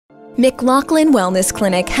McLauchlin Wellness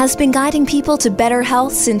Clinic has been guiding people to better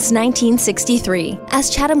health since 1963. As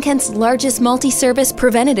Chatham-Kent's largest multi-service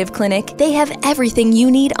preventative clinic, they have everything you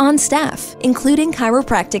need on staff, including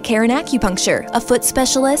chiropractic care and acupuncture, a foot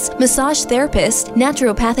specialist, massage therapist,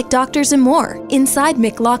 naturopathic doctors, and more. Inside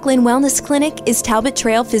McLauchlin Wellness Clinic is Talbot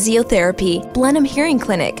Trail Physiotherapy, Blenheim Hearing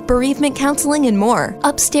Clinic, bereavement counseling, and more.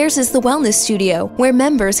 Upstairs is the Wellness Studio, where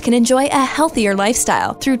members can enjoy a healthier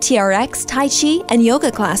lifestyle through TRX, Tai Chi, and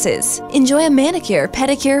yoga classes. Enjoy a manicure,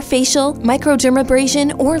 pedicure, facial,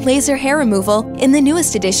 microdermabrasion, or laser hair removal in the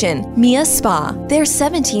newest edition, Mia Spa. There's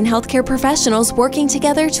 17 healthcare professionals working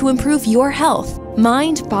together to improve your health,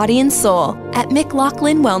 mind, body, and soul at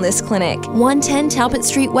McLauchlin Wellness Clinic, 110 Talbot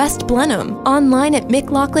Street West, Blenheim. Online at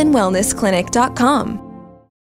McLauchlinWellnessClinic.com.